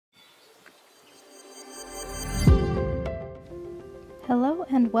Hello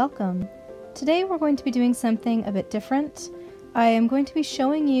and welcome. Today we're going to be doing something a bit different. I am going to be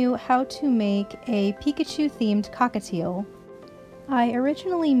showing you how to make a Pikachu-themed cockatiel. I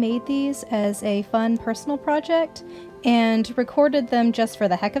originally made these as a fun personal project and recorded them just for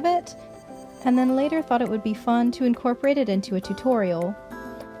the heck of it, and then later thought it would be fun to incorporate it into a tutorial.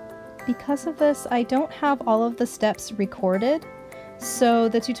 Because of this, I don't have all of the steps recorded, so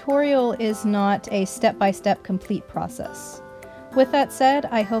the tutorial is not a step-by-step complete process. With that said,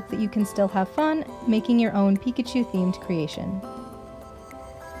 I hope that you can still have fun making your own Pikachu-themed creation.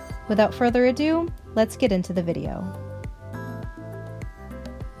 Without further ado, let's get into the video.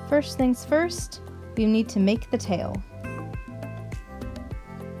 First things first, we need to make the tail.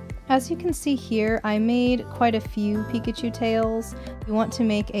 As you can see here, I made quite a few Pikachu tails. You want to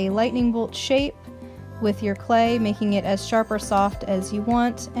make a lightning bolt shape with your clay, making it as sharp or soft as you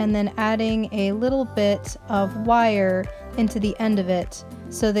want, and then adding a little bit of wire into the end of it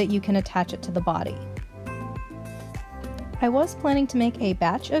so that you can attach it to the body. I was planning to make a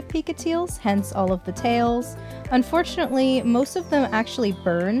batch of Pikatiels, hence all of the tails. Unfortunately, most of them actually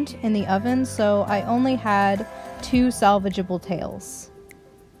burned in the oven, so I only had 2 salvageable tails.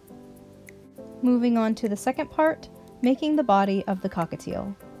 Moving on to the second part, making the body of the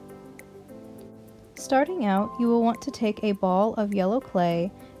cockatiel. Starting out, you will want to take a ball of yellow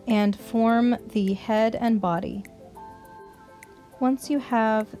clay and form the head and body. Once you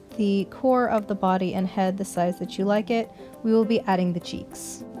have the core of the body and head the size that you like it, we will be adding the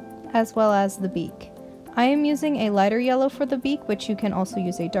cheeks, as well as the beak. I am using a lighter yellow for the beak, which you can also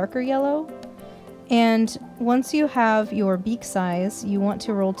use a darker yellow. And once you have your beak size, you want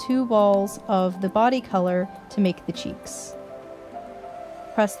to roll 2 balls of the body color to make the cheeks.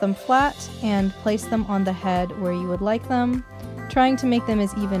 Press them flat and place them on the head where you would like them, trying to make them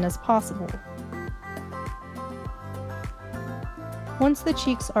as even as possible. Once the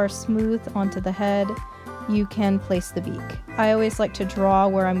cheeks are smooth onto the head, you can place the beak. I always like to draw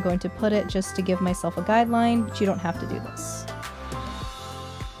where I'm going to put it just to give myself a guideline, but you don't have to do this.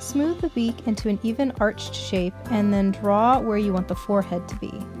 Smooth the beak into an even arched shape and then draw where you want the forehead to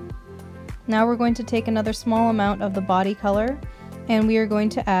be. Now we're going to take another small amount of the body color and we are going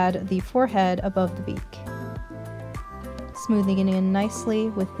to add the forehead above the beak, smoothing it in nicely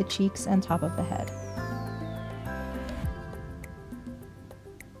with the cheeks and top of the head.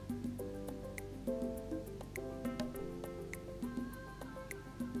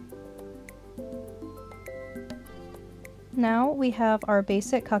 Now we have our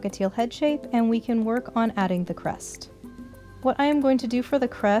basic cockatiel head shape and we can work on adding the crest. What I am going to do for the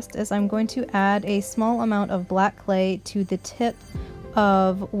crest is I'm going to add a small amount of black clay to the tip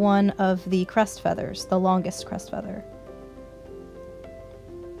of one of the crest feathers, the longest crest feather.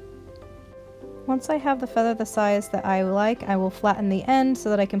 Once I have the feather the size that I like, I will flatten the end so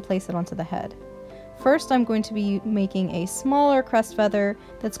that I can place it onto the head. First, I'm going to be making a smaller crest feather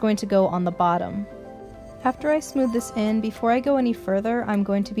that's going to go on the bottom. After I smooth this in, before I go any further, I'm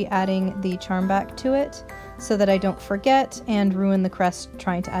going to be adding the charm back to it so that I don't forget and ruin the crest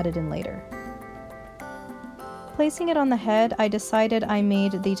trying to add it in later. Placing it on the head, I decided I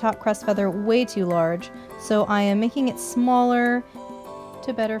made the top crest feather way too large, so I am making it smaller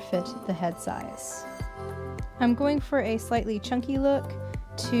to better fit the head size. I'm going for a slightly chunky look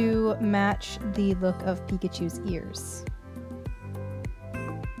to match the look of Pikachu's ears.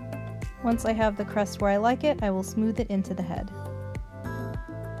 Once I have the crest where I like it, I will smooth it into the head.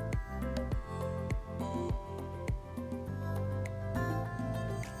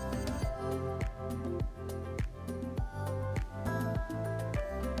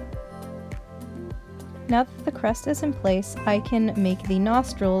 Now that the crest is in place, I can make the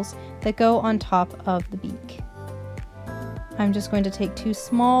nostrils that go on top of the beak. I'm just going to take 2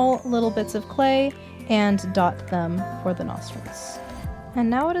 small little bits of clay and dot them for the nostrils. And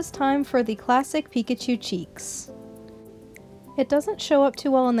now it is time for the classic Pikachu cheeks. It doesn't show up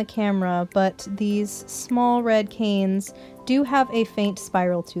too well on the camera, but these small red canes do have a faint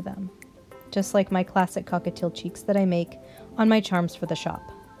spiral to them, just like my classic cockatiel cheeks that I make on my charms for the shop.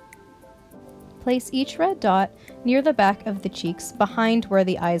 Place each red dot near the back of the cheeks behind where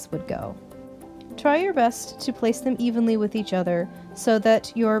the eyes would go. Try your best to place them evenly with each other so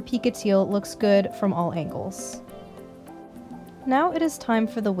that your Pikatiel looks good from all angles. Now it is time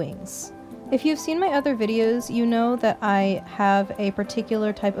for the wings. If you've seen my other videos, you know that I have a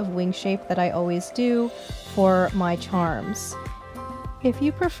particular type of wing shape that I always do for my charms. If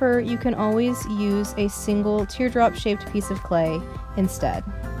you prefer, you can always use a single teardrop-shaped piece of clay instead.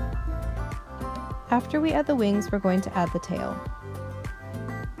 After we add the wings, we're going to add the tail.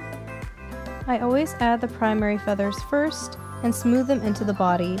 I always add the primary feathers first, and smooth them into the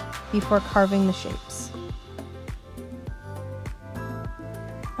body before carving the shapes.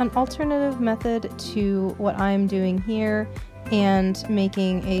 An alternative method to what I'm doing here and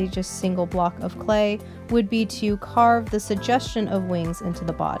making a just single block of clay would be to carve the suggestion of wings into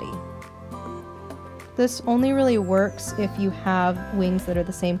the body. This only really works if you have wings that are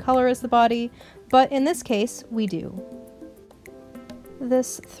the same color as the body, but in this case, we do.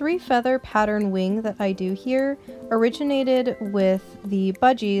 This 3-feather pattern wing that I do here originated with the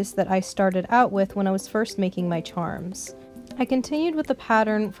budgies that I started out with when I was first making my charms. I continued with the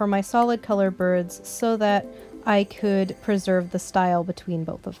pattern for my solid color birds so that I could preserve the style between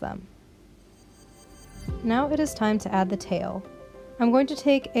both of them. Now it is time to add the tail. I'm going to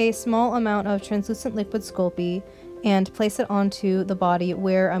take a small amount of translucent liquid Sculpey and place it onto the body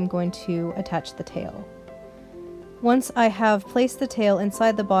where I'm going to attach the tail. Once I have placed the tail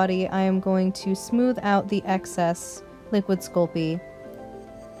inside the body, I am going to smooth out the excess liquid Sculpey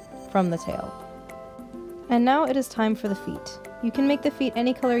from the tail. And now it is time for the feet. You can make the feet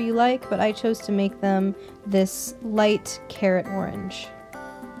any color you like, but I chose to make them this light carrot orange.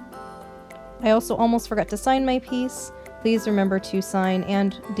 I also almost forgot to sign my piece. Please remember to sign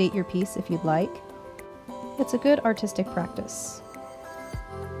and date your piece if you'd like. It's a good artistic practice.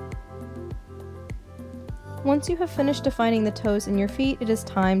 Once you have finished defining the toes and your feet, it is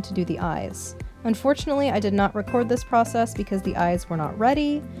time to do the eyes. Unfortunately, I did not record this process because the eyes were not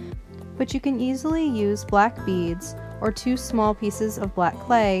ready, but you can easily use black beads or 2 small pieces of black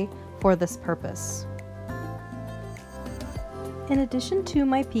clay for this purpose. In addition to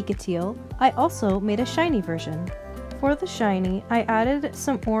my Pikatiel, I also made a shiny version. For the shiny, I added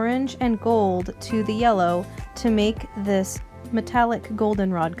some orange and gold to the yellow to make this metallic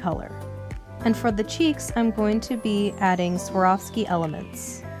goldenrod color. And for the cheeks, I'm going to be adding Swarovski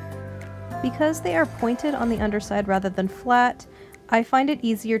elements. Because they are pointed on the underside rather than flat, I find it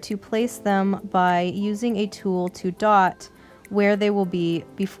easier to place them by using a tool to dot where they will be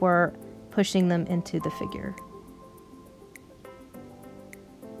before pushing them into the figure.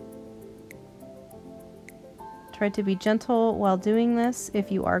 Try to be gentle while doing this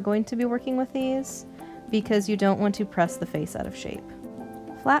if you are going to be working with these, because you don't want to press the face out of shape.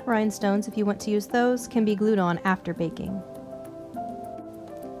 Flat rhinestones, if you want to use those, can be glued on after baking.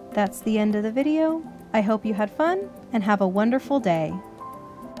 That's the end of the video. I hope you had fun and have a wonderful day.